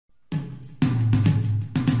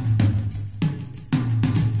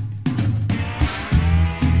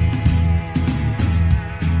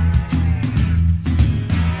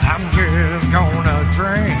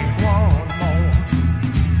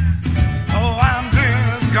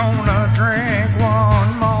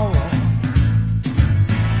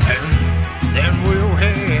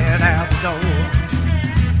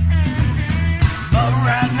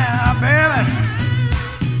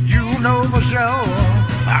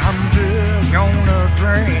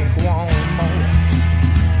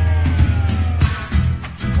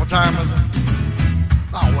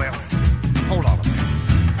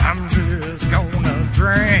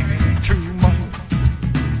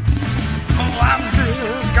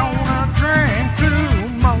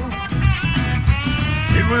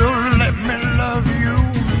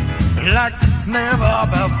never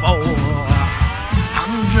before.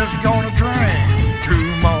 I'm just gonna drink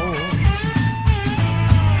 2 more.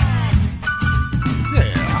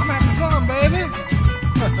 Yeah, I'm having fun, baby.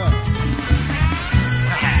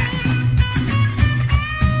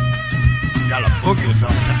 Got a boogie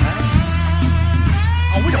something.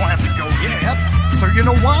 Oh, we don't have to go yet. So you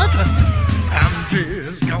know what? I'm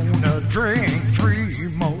just gonna drink 3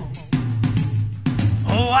 more.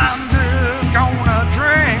 Oh, I'm just gonna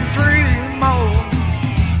drink 3 more.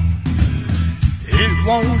 It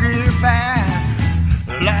won't get bad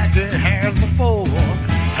like it has before.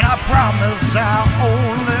 And I promise I'll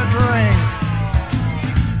only drink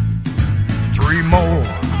 3 more.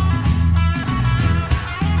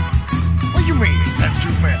 What do you mean that's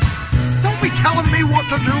too many? Don't be telling me what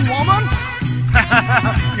to do, woman.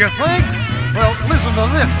 You think? Well, listen to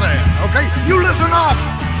this then, okay? You listen up.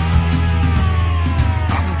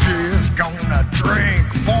 I'm just gonna drink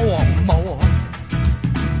 4 more.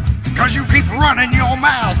 'Cause you keep running your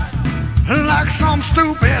mouth like some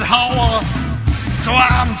stupid whore. So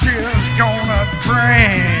I'm just gonna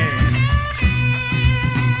drink.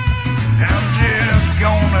 I'm just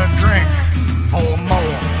gonna drink 4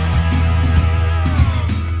 more.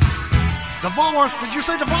 Divorce? Did you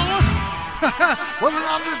say divorce? Well, then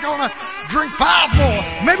I'm just gonna drink 5 more,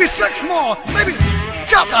 maybe 6 more, maybe.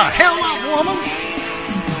 Shut the hell up, woman.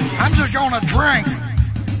 I'm just gonna drink.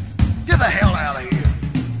 Get the hell out of here.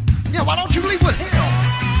 Yeah, why don't you leave with him?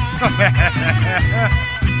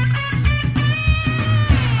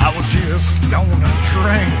 I was just gonna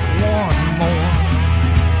drink 1 more.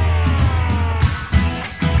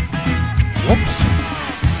 Whoops.